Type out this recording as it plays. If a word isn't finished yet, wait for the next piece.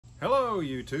Hello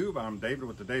YouTube, I'm David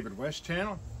with the David West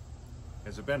channel.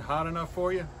 Has it been hot enough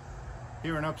for you?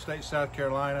 Here in upstate South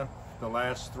Carolina, the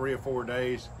last 3 or 4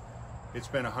 days, it's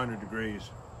been 100 degrees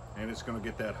and it's going to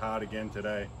get that hot again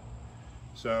today.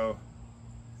 So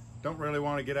don't really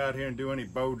want to get out here and do any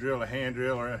bow drill or hand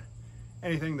drill or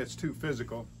anything that's too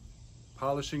physical.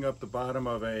 Polishing up the bottom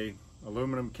of a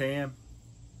aluminum can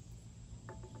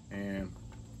and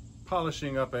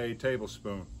polishing up a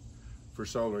tablespoon for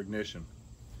solar ignition.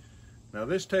 Now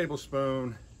this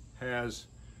tablespoon has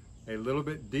a little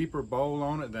bit deeper bowl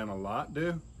on it than a lot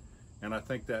do, and I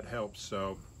think that helps.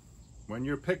 So when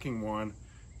you're picking one,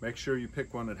 make sure you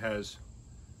pick one that has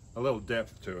a little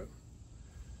depth to it.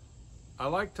 I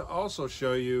like to also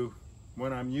show you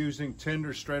when I'm using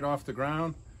tinder straight off the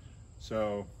ground.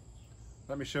 So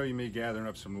let me show you me gathering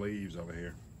up some leaves over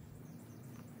here.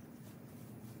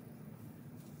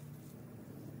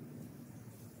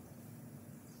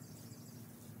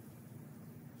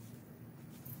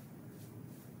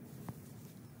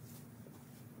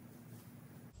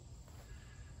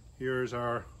 Here's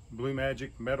our Blue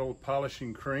Magic metal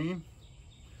polishing cream,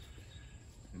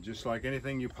 and just like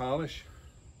anything you polish,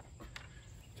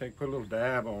 put a little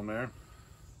dab on there,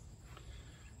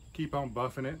 keep on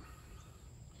buffing it.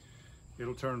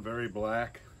 It'll turn very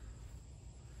black,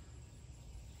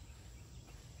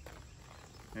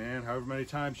 and however many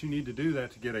times you need to do that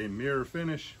to get a mirror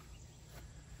finish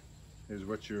is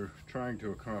what you're trying to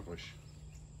accomplish.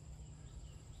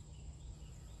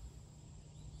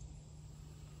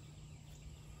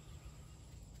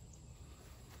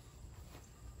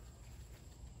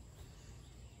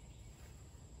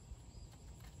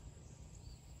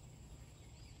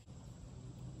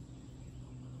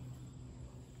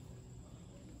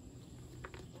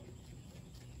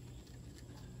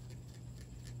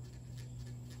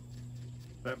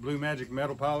 That Blue Magic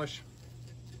metal polish,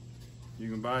 you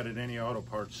can buy it at any auto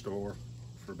parts store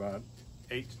for about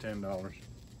 $8 to $10.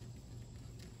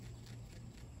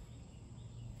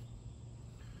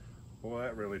 Boy,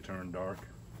 that really turned dark.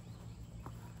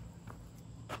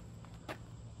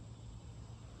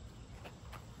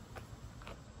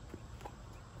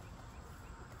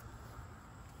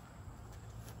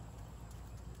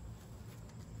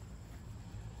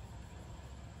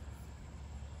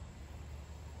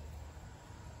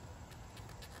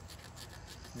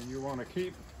 And you want to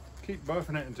keep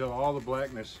buffing it until all the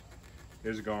blackness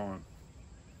is gone.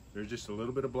 There's just a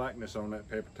little bit of blackness on that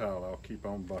paper towel. I'll keep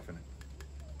on buffing it.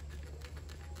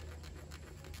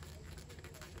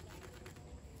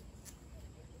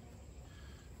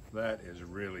 That is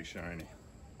really shiny.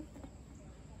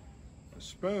 A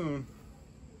spoon,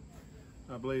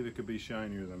 I believe it could be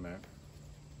shinier than that.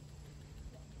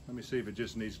 Let me see if it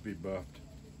just needs to be buffed.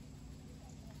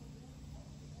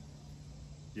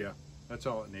 Yeah. That's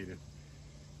all it needed.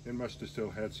 It must have still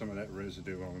had some of that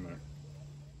residue on there.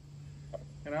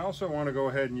 And I also want to go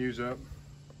ahead and use up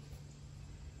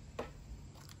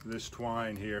this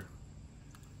twine here.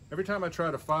 Every time I try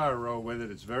to fire roll with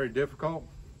it, it's very difficult.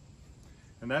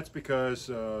 And that's because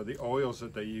the oils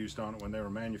that they used on it when they were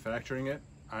manufacturing it,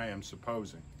 I am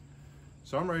supposing.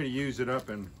 So I'm ready to use it up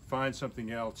and find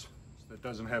something else that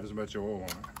doesn't have as much oil on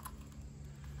it.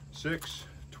 6,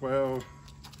 12,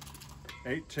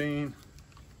 18.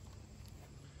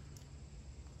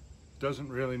 Doesn't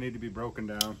really need to be broken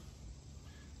down.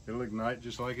 It'll ignite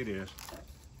just like it is.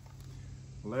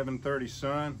 11:30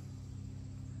 sun,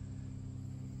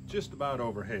 just about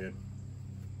overhead.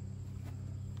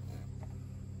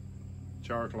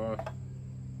 Char cloth.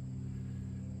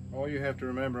 All you have to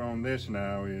remember on this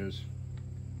now is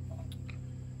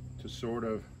to sort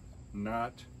of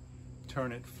not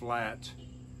turn it flat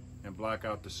and block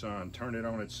out the sun. Turn it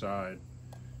on its side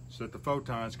so that the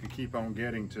photons can keep on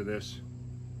getting to this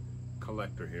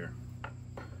collector here,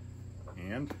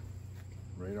 and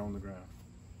right on the ground.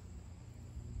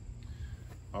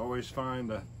 Always find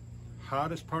the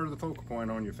hottest part of the focal point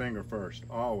on your finger first,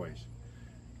 always.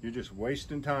 You're just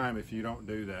wasting time if you don't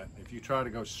do that. If you try to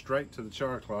go straight to the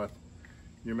char cloth,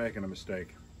 you're making a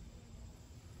mistake.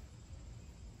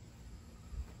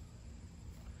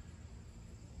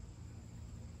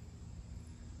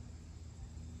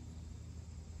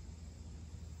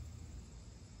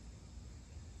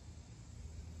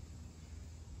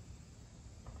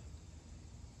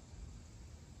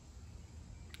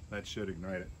 That should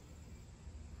ignite it.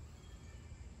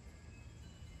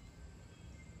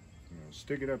 I'm going to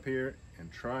stick it up here and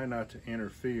try not to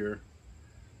interfere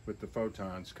with the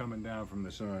photons coming down from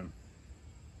the sun.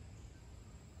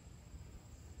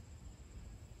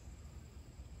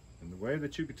 And the way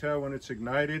that you can tell when it's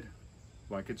ignited,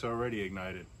 like it's already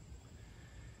ignited,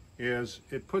 is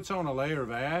it puts on a layer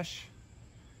of ash,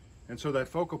 and so that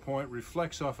focal point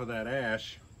reflects off of that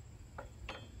ash,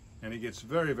 and it gets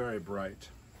very, very bright.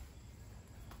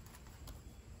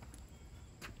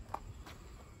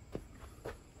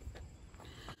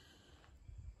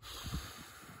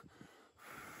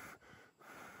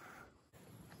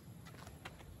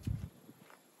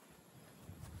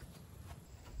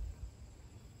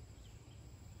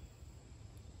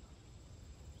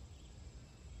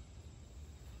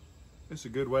 This is a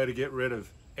good way to get rid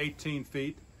of 18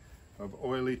 feet of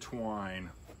oily twine,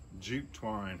 jute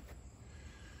twine.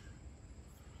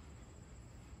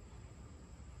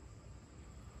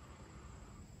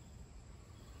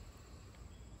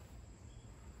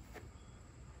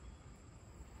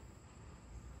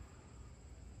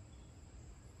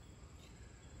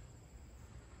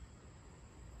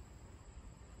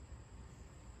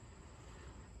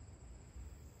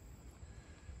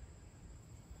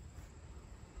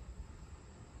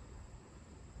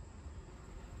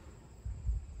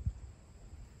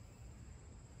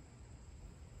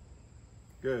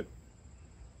 Good.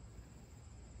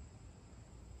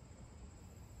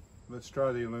 Let's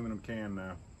try the aluminum can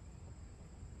now.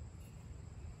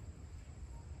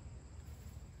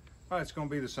 All right, it's going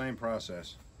to be the same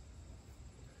process.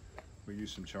 We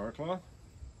use some char cloth.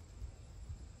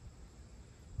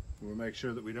 We'll make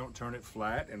sure that we don't turn it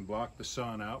flat and block the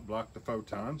sun out, block the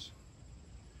photons.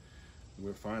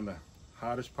 We'll find the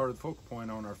hottest part of the focal point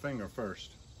on our finger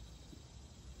first.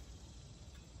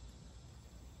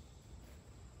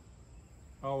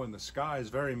 Oh, and the sky is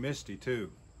very misty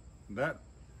too. That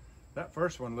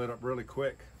first one lit up really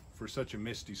quick for such a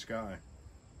misty sky.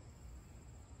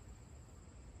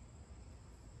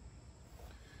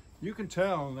 You can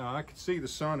tell now, I can see the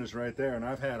sun is right there, and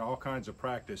I've had all kinds of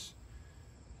practice,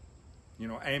 you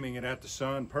know, aiming it at the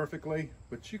sun perfectly,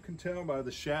 but you can tell by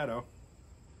the shadow.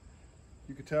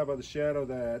 You can tell by the shadow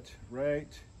that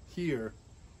right here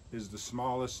is the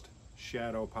smallest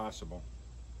shadow possible.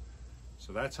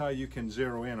 So that's how you can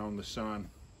zero in on the sun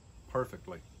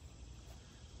perfectly.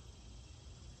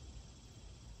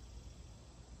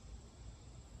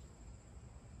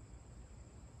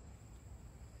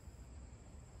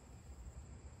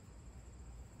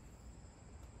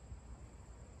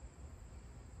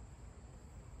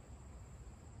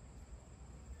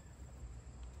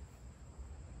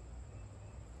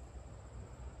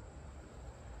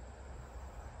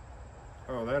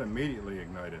 Oh, that immediately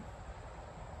ignited.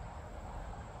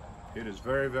 It is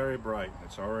very, very bright.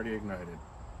 It's already ignited.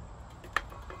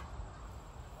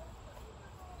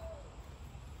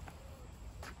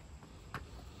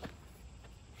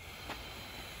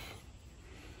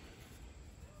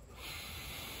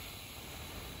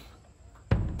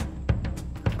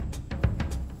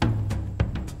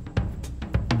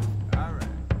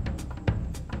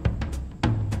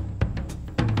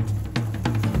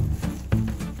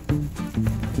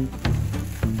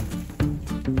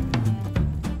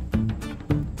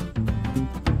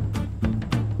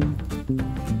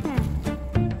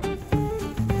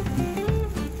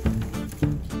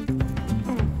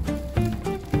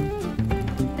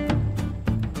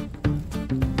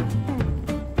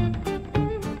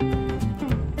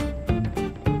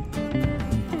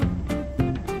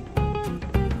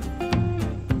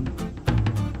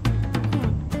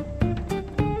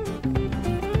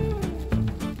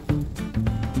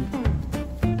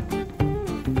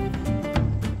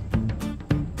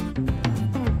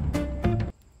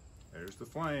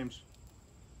 Flames.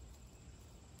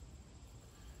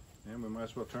 And we might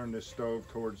as well turn this stove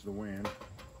towards the wind,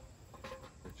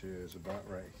 which is about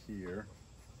right here.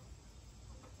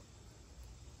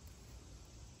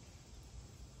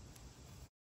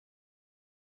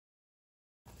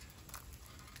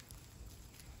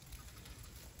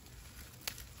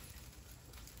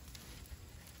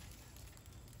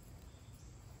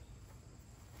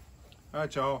 All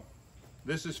right, y'all,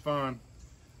 this is fun.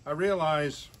 I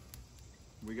realize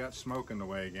we got smoke in the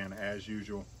way again, as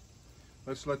usual.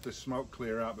 Let's let the smoke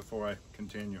clear out before I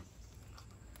continue.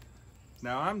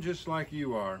 Now, I'm just like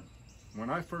you are. When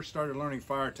I first started learning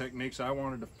fire techniques, I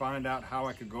wanted to find out how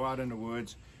I could go out in the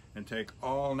woods and take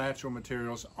all natural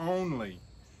materials only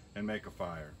and make a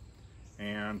fire.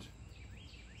 And,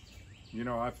 you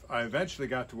know, I eventually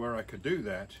got to where I could do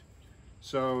that.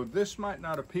 So this might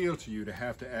not appeal to you to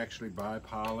have to actually buy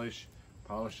polish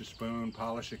a spoon,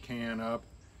 polish a can up.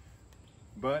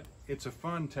 But it's a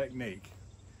fun technique,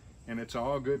 and it's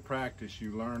all good practice.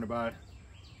 You learn about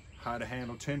how to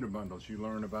handle tinder bundles. You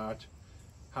learn about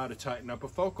how to tighten up a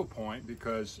focal point,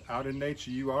 because out in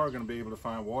nature you are going to be able to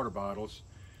find water bottles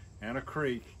and a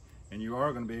creek, and you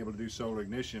are going to be able to do solar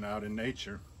ignition out in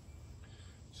nature.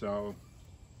 So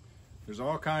there's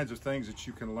all kinds of things that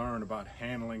you can learn about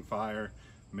handling fire,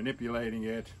 manipulating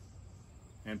it,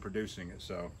 and producing it.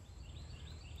 So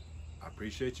I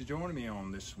appreciate you joining me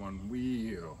on this one.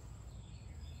 We'll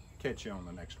catch you on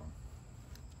the next one.